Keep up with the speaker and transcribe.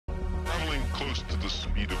close to the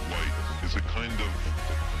speed of light is a kind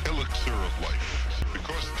of elixir of life.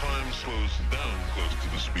 Because time slows down close to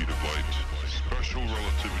the speed of light, special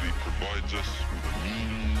relativity provides us with a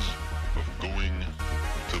means of going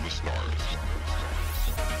to the stars.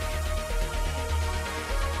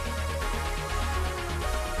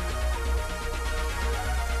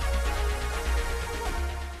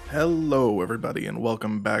 Hello everybody and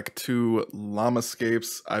welcome back to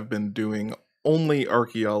Llamascapes. I've been doing only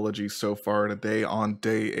archaeology so far today on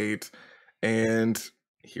day 8, and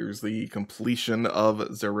here's the completion of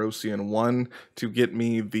Zerosian 1 to get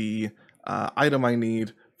me the item I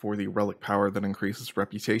need for the relic power that increases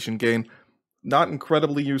reputation gain. Not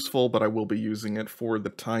incredibly useful, but I will be using it for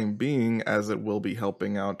the time being, as it will be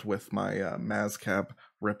helping out with my Mazcap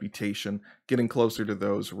reputation, getting closer to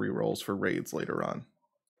those rerolls for raids later on.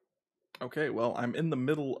 Okay, well, I'm in the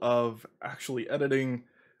middle of actually editing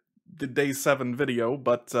the day 7 video,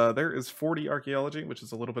 but there is 40 archaeology, which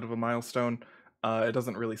is a little bit of a milestone. It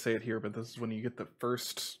doesn't really say it here, but this is when you get the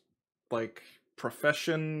first, like,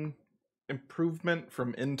 profession improvement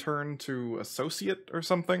from intern to associate or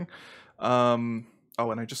something. Oh,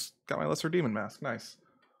 and I just got my Lesser Demon Mask. Nice.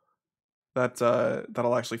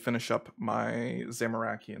 That'll actually finish up my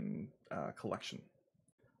Zamorakian collection.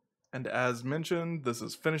 And as mentioned, this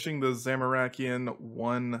is finishing the Zamorakian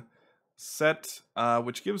 1 set,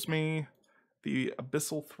 which gives me the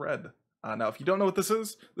Abyssal Thread. Now, if you don't know what this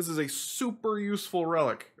is a super useful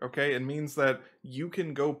relic, okay? It means that you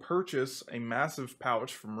can go purchase a massive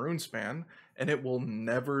pouch from Runespan, and it will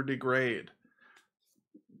never degrade.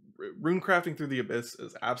 Runecrafting through the Abyss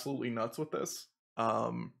is absolutely nuts with this.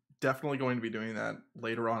 Definitely going to be doing that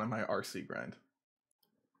later on in my RC grind.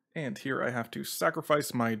 And here I have to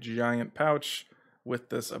sacrifice my giant pouch with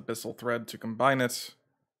this Abyssal Thread to combine it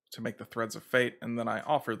to make the Threads of Fate, and then I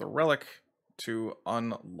offer the relic to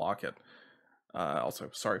unlock it. Also,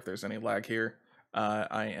 sorry if there's any lag here.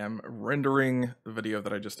 I am rendering the video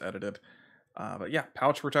that I just edited. But yeah,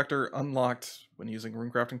 Pouch Protector unlocked when using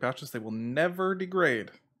runecrafting pouches. They will never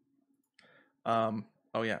degrade. Oh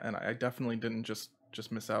yeah, and I definitely didn't just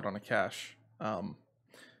miss out on a cache.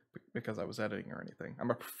 Because I was editing or anything.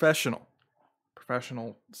 I'm a professional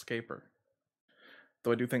scaper.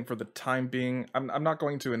 Though I do think for the time being, I'm not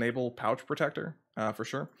going to enable Pouch Protector, for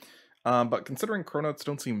sure. But considering chronotes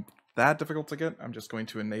don't seem that difficult to get, I'm just going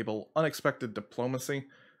to enable Unexpected Diplomacy,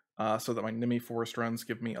 so that my Nimi Forest runs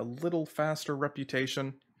give me a little faster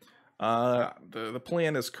reputation. The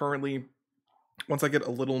plan is currently, once I get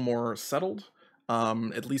a little more settled,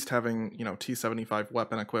 at least having, you know, T75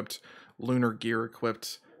 weapon equipped, lunar gear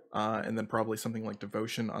equipped, and then probably something like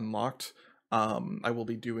Devotion unlocked. I will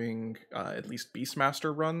be doing at least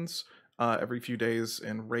Beastmaster runs every few days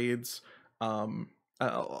in raids.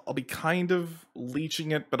 I'll be kind of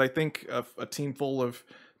leeching it, but I think a team full of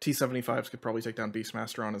T75s could probably take down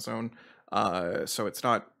Beastmaster on his own. So it's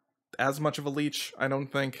not as much of a leech, I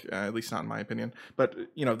don't think, at least not in my opinion. But,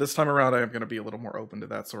 you know, this time around I am going to be a little more open to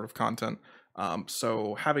that sort of content.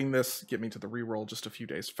 So having this get me to the reroll just a few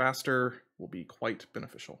days faster will be quite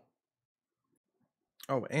beneficial.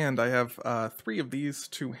 Oh, and I have 3 of these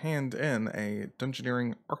to hand in: a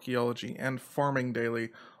Dungeoneering, Archaeology, and Farming Daily,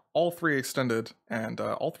 all 3 extended, and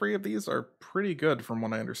all 3 of these are pretty good from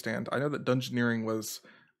what I understand. I know that Dungeoneering was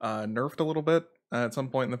nerfed a little bit at some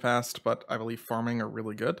point in the past, but I believe farming are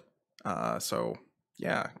really good. So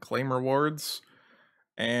yeah, claim rewards,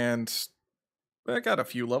 and I got a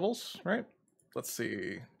few levels, right? Let's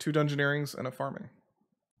see, 2 Dungeoneerings and a farming.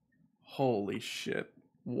 Holy shit.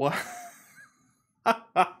 What?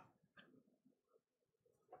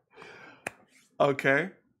 Okay,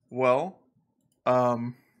 well,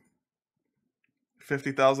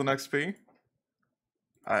 50,000 XP.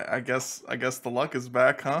 I guess the luck is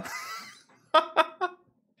back, huh?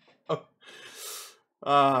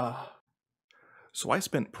 So I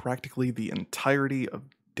spent practically the entirety of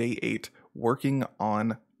day 8 working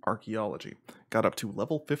on archaeology. Got up to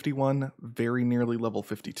level 51, very nearly level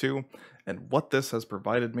 52, and what this has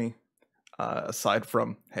provided me, aside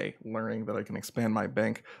from, hey, learning that I can expand my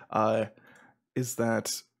bank, is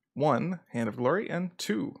that 1, Hand of Glory, and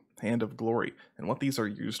 2, Hand of Glory. And what these are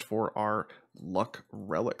used for are luck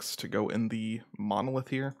relics to go in the monolith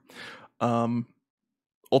here.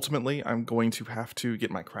 Ultimately, I'm going to have to get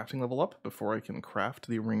my crafting level up before I can craft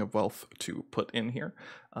the Ring of Wealth to put in here.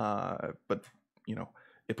 But, you know,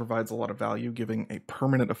 it provides a lot of value, giving a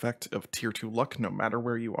permanent effect of tier 2 luck no matter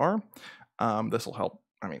where you are. This will help,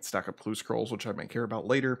 stack up clue scrolls, which I may care about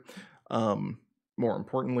later. More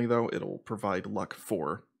importantly, though, it'll provide luck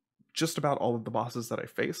for just about all of the bosses that I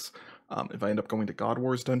face. If I end up going to God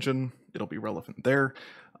War's dungeon, it'll be relevant there.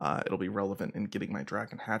 It'll be relevant in getting my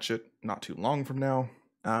Dragon Hatchet not too long from now.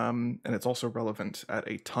 And it's also relevant at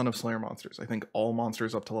a ton of Slayer monsters. I think all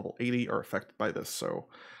monsters up to level 80 are affected by this, so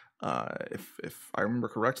if I remember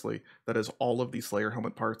correctly, that is all of the Slayer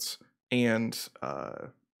helmet parts and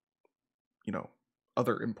you know,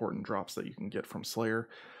 other important drops that you can get from Slayer.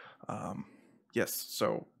 Yes,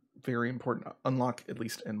 so very important unlock, at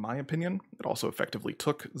least in my opinion. It also effectively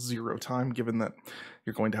took 0 time, given that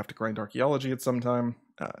you're going to have to grind archaeology at some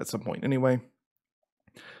point anyway.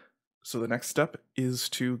 So the next step is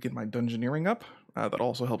to get my dungeoneering up. That'll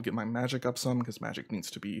also help get my magic up some, because magic needs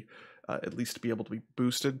to be at least be able to be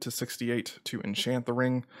boosted to 68 to enchant the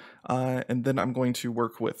ring. And then I'm going to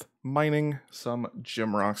work with mining some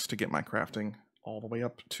gem rocks to get my crafting all the way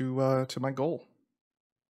up to my goal.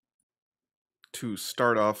 To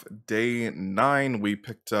start off day 9, we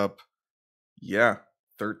picked up,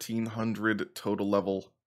 1300 total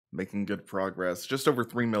level, making good progress. Just over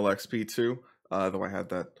 3 mil XP too, though I had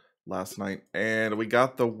that last night. And we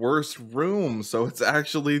got the worst room, so it's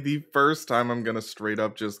actually the first time I'm gonna straight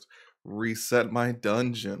up just reset my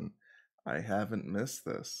dungeon. I haven't missed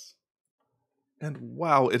this. And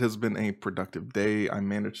wow, it has been a productive day. I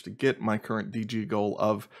managed to get my current DG goal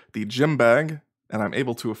of the gym bag, and I'm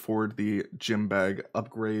able to afford the gym bag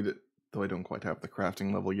upgrade, though I don't quite have the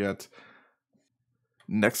crafting level yet.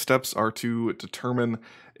 Next steps are to determine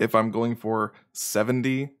if I'm going for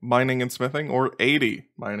 70 mining and smithing or 80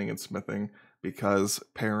 mining and smithing, because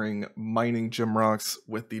pairing mining gem rocks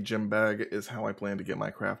with the gem bag is how I plan to get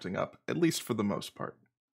my crafting up, at least for the most part.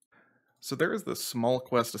 So there is this small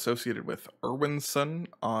quest associated with Irwin's son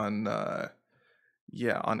on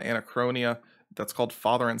Anachronia that's called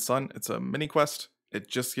Father and Son. It's a mini quest. It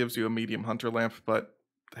just gives you a medium hunter lamp, but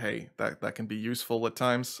hey, that can be useful at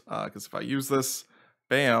times, because if I use this,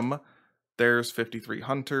 bam, there's 53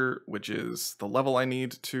 hunter, which is the level I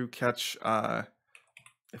need to catch.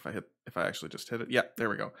 If I actually just hit it, yeah, there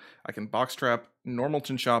we go. I can box trap normal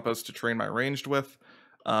chinchompas to train my ranged with.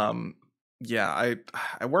 Yeah,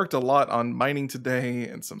 I worked a lot on mining today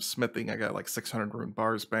and some smithing. I got like 600 rune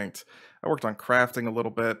bars banked. I worked on crafting a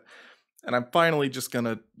little bit, and I'm finally just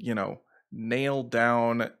gonna, nail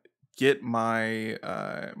down, get my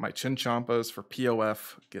my chinchompas for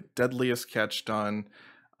POF, get Deadliest Catch done,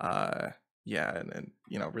 and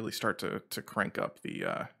really start to crank up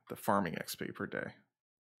the farming XP per day.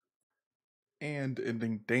 And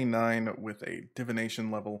ending day 9 with a divination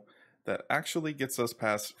level that actually gets us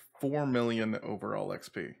past 4 million overall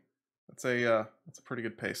XP. That's a pretty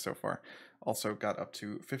good pace so far. Also got up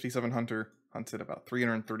to 57 hunter, hunted about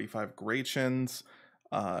 335 gray chins,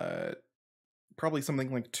 probably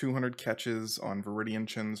something like 200 catches on Viridian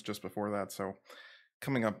chins just before that, so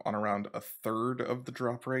coming up on around a third of the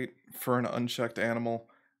drop rate for an unchecked animal.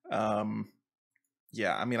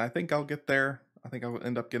 Yeah, I mean, I think I'll get there. I think I'll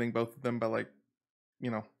end up getting both of them by like,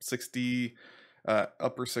 60,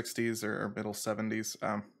 upper 60s or middle 70s.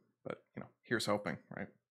 But, here's hoping, right?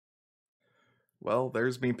 Well,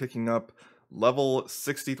 there's me picking up level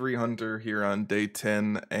 63 hunter here on day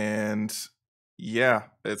 10, and yeah,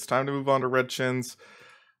 it's time to move on to red chins.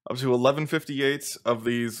 Up to 1158 of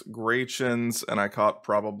these gray chins, and I had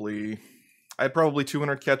probably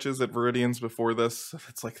 200 catches at Viridians before this.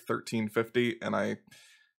 It's like 1350, and I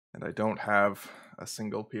don't have a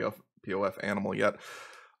single POF animal yet.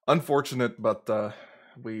 Unfortunate, but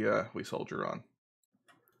we soldier on.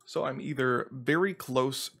 So I'm either very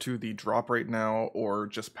close to the drop rate now or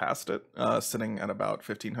just past it, sitting at about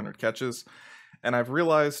 1500 catches. And I've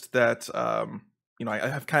realized that, I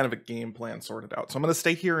have kind of a game plan sorted out. So I'm going to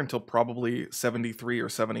stay here until probably 73 or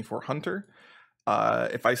 74 hunter.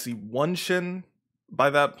 If I see one chin by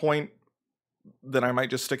that point, then I might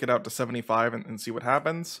just stick it out to 75 and see what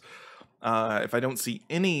happens. If I don't see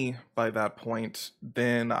any by that point,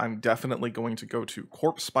 then I'm definitely going to go to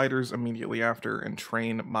corpse spiders immediately after and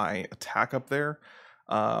train my attack up there.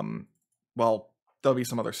 Well, there'll be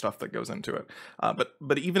some other stuff that goes into it.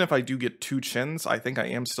 But even if I do get 2 chins, I think I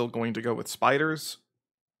am still going to go with spiders,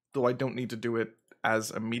 though I don't need to do it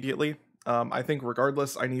as immediately. I think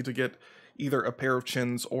regardless, I need to get either a pair of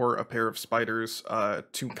chins or a pair of spiders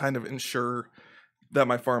to kind of ensure that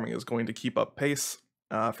my farming is going to keep up pace.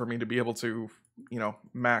 For me to be able to,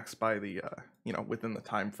 max by the, within the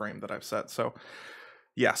time frame that I've set. So,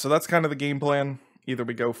 yeah, so that's kind of the game plan. Either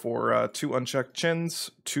we go for 2 unchecked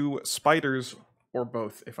chins, 2 spiders, or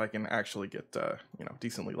both if I can actually get,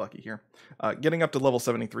 decently lucky here. Getting up to level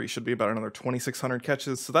 73 should be about another 2600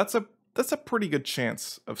 catches, so that's a pretty good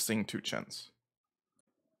chance of seeing 2 chins.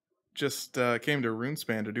 just came to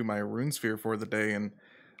RuneSpan to do my RuneSphere for the day, and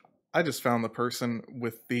I just found the person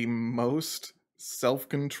with the most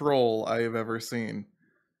self-control I have ever seen.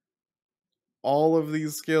 All of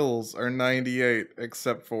these skills are 98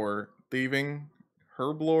 except for thieving,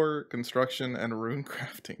 herblore, construction, and rune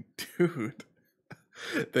crafting. Dude,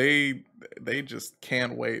 they they just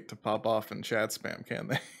can't wait to pop off in chat spam, can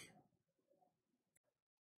they?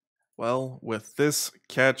 Well, with this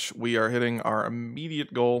catch, we are hitting our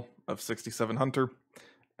immediate goal of 67 Hunter,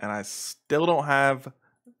 and I still don't have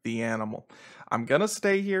the animal. I'm gonna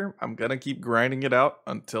stay here. I'm gonna keep grinding it out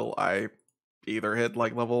until I either hit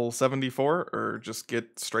like level 74 or just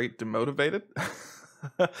get straight demotivated.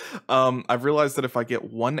 I've realized that if I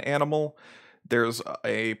get one animal, there's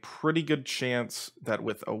a pretty good chance that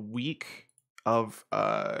with a week of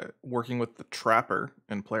working with the trapper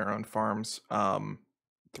in player-owned farms,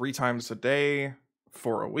 3 times a day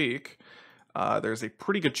for a week, there's a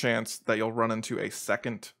pretty good chance that you'll run into a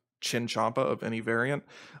second Chin Champa of any variant,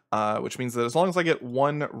 which means that as long as I get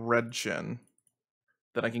one red chin,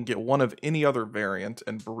 then I can get one of any other variant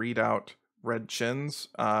and breed out red chins,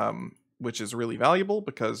 which is really valuable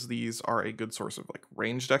because these are a good source of like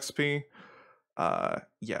ranged XP.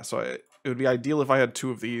 Yeah, so it would be ideal if I had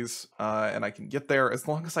 2 of these, and I can get there as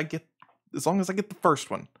long as I get the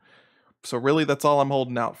first one. So really, that's all I'm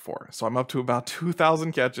holding out for. So I'm up to about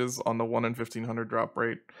 2,000 catches on the 1 in 1,500 drop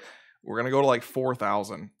rate. We're gonna go to like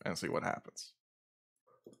 4,000 and see what happens.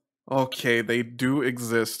 Okay, they do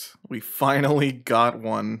exist. We finally got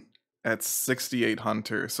one at 68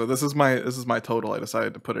 Hunter. So this is my total. I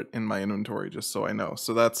decided to put it in my inventory just so I know.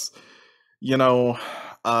 So that's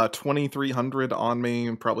 2,300 on me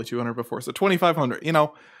and probably 200 before. So 2,500.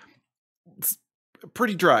 It's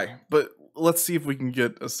pretty dry, but let's see if we can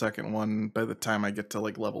get a second one by the time I get to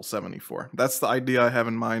like level 74. That's the idea I have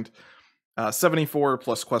in mind. 74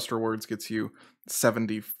 plus quest rewards gets you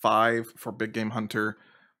 75 for Big Game Hunter,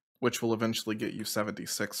 which will eventually get you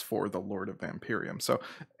 76 for the Lord of Vampirium. So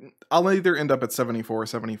I'll either end up at 74 or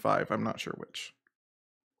 75. I'm not sure which.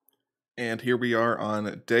 And here we are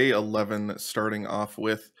on day 11, starting off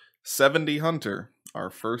with 70 Hunter, our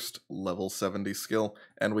first level 70 skill.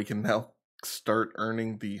 And we can now start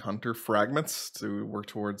earning the Hunter fragments to work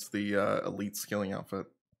towards the elite skilling outfit.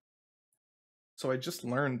 So I just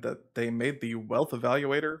learned that they made the Wealth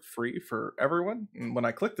Evaluator free for everyone. And when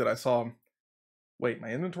I clicked it, I saw, wait, my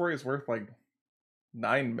inventory is worth like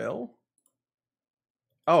 9 mil?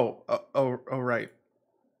 Oh, right.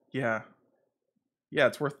 Yeah. Yeah,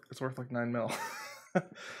 it's worth like 9 mil.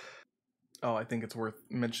 Oh, I think it's worth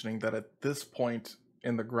mentioning that at this point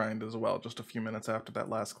in the grind as well, just a few minutes after that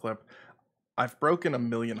last clip, I've broken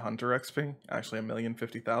 1,000,000 Hunter XP, actually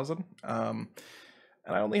 1,050,000.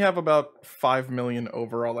 And I only have about 5 million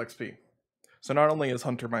overall XP. So not only is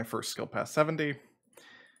Hunter my first skill past 70,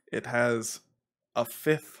 it has a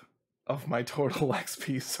fifth of my total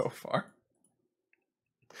XP so far.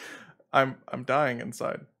 I'm dying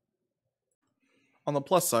inside. On the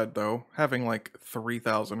plus side, though, having like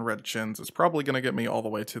 3,000 red chins is probably going to get me all the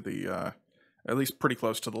way to the, at least pretty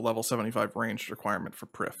close to the level 75 range requirement for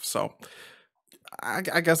Prif. So I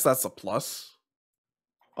guess that's a plus.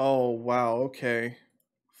 Oh, wow, okay.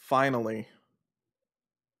 Finally.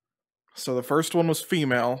 So the first one was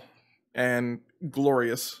female, and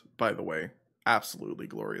glorious, by the way. Absolutely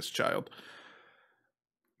glorious child.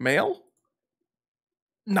 Male?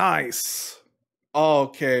 Nice.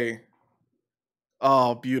 Okay.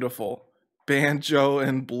 Oh, beautiful. Banjo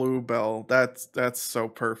and Bluebell. That's so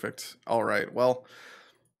perfect. All right. Well,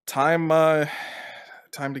 time to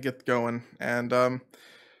get going. And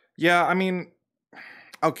yeah, I mean,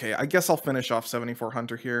 okay, I guess I'll finish off 74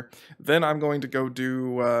 Hunter here. Then I'm going to go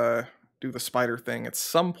do the spider thing at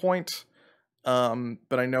some point.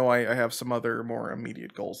 But I know I have some other more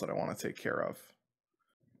immediate goals that I want to take care of.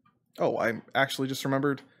 Oh, I actually just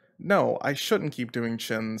remembered. No, I shouldn't keep doing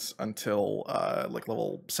chins until like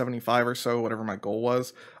level 75 or so, whatever my goal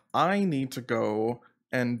was. I need to go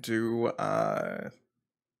and do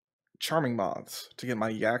charming moths to get my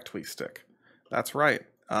yak tweak stick. That's right.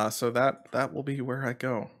 So that will be where I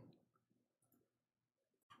go.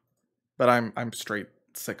 But I'm straight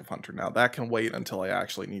sick of Hunter now. That can wait until I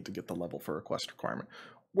actually need to get the level for a quest requirement.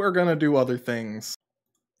 We're gonna do other things.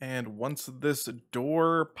 And once this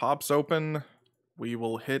door pops open, we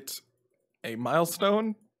will hit a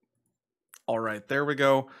milestone. All right, there we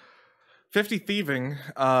go. 50 thieving,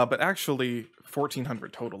 but actually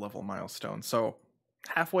 1,400 total level milestone. So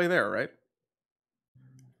halfway there, right?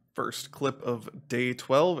 First clip of day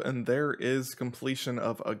 12, and there is completion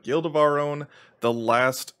of a guild of our own, the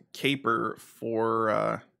last caper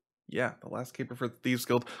for Yeah, the last Keeper for the Thieves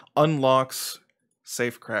Guild unlocks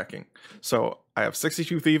safe cracking. So I have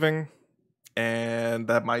 62 thieving, and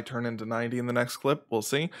that might turn into 90 in the next clip. We'll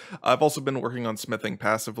see. I've also been working on smithing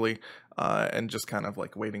passively, and just kind of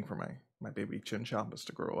like waiting for my baby chinchompas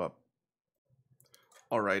to grow up.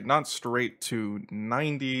 Alright, not straight to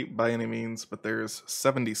 90 by any means, but there's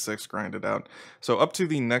 76 grinded out. So up to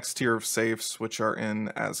the next tier of safes, which are in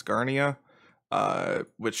Asgarnia,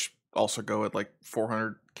 which also go at like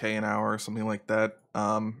 400k an hour or something like that.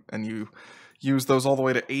 And you use those all the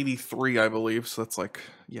way to 83, I believe. So that's like,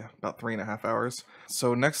 yeah, about 3.5 hours.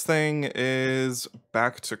 So next thing is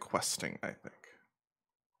back to questing, I think.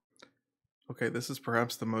 Okay, this is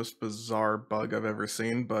perhaps the most bizarre bug I've ever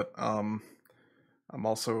seen, but I'm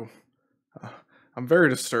also, I'm very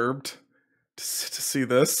disturbed to see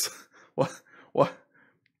this. What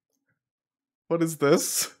is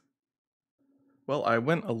this? Well, I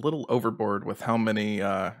went a little overboard with how many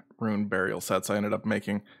rune burial sets I ended up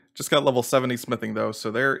making. Just got level 70 smithing though,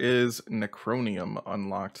 so there is Necronium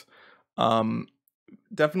unlocked.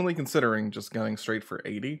 Definitely considering just going straight for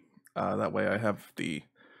 80. That way I have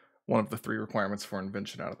one of the 3 requirements for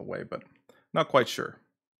invention out of the way, but not quite sure.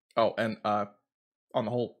 Oh, and on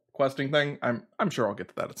the whole questing thing, I'm sure I'll get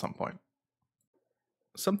to that at some point.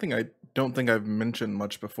 Something I don't think I've mentioned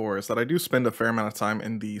much before is that I do spend a fair amount of time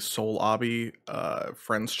in the Soul Obby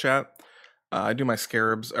friends chat. I do my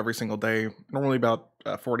scarabs every single day, normally about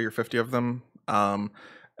 40 or 50 of them. And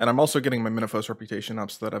I'm also getting my Minifos reputation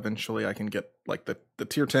up so that eventually I can get like the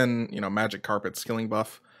tier 10, magic carpet skilling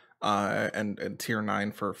buff, and tier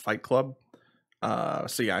 9 for Fight Club.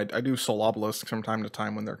 So yeah, I do Soul Obelisks from time to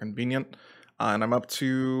time when they're convenient. And I'm up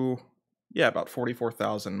to, yeah, about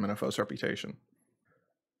 44,000 Minifos reputation.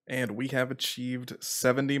 And we have achieved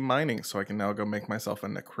 70 mining, so I can now go make myself a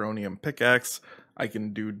Necronium pickaxe. I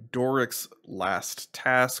can do Doric's last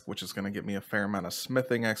task, which is going to get me a fair amount of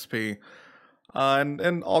smithing XP.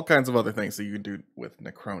 And all kinds of other things that you can do with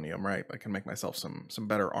Necronium, right? I can make myself some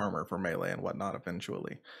better armor for melee and whatnot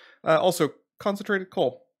eventually. Also, concentrated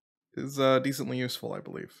coal is decently useful, I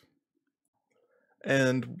believe.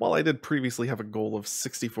 And while I did previously have a goal of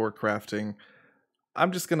 64 crafting,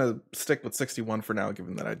 I'm just gonna stick with 61 for now,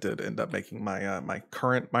 given that I did end up making my my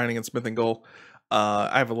current mining and smithing goal.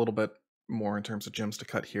 I have a little bit more in terms of gems to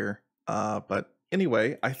cut here. But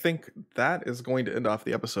anyway, I think that is going to end off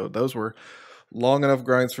the episode. Those were long enough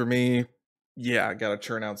grinds for me. Yeah, I gotta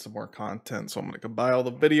churn out some more content, so I'm gonna compile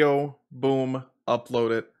the video, boom,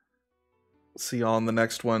 upload it. See y'all on the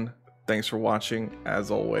next one. Thanks for watching,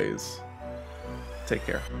 as always. Take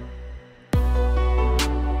care.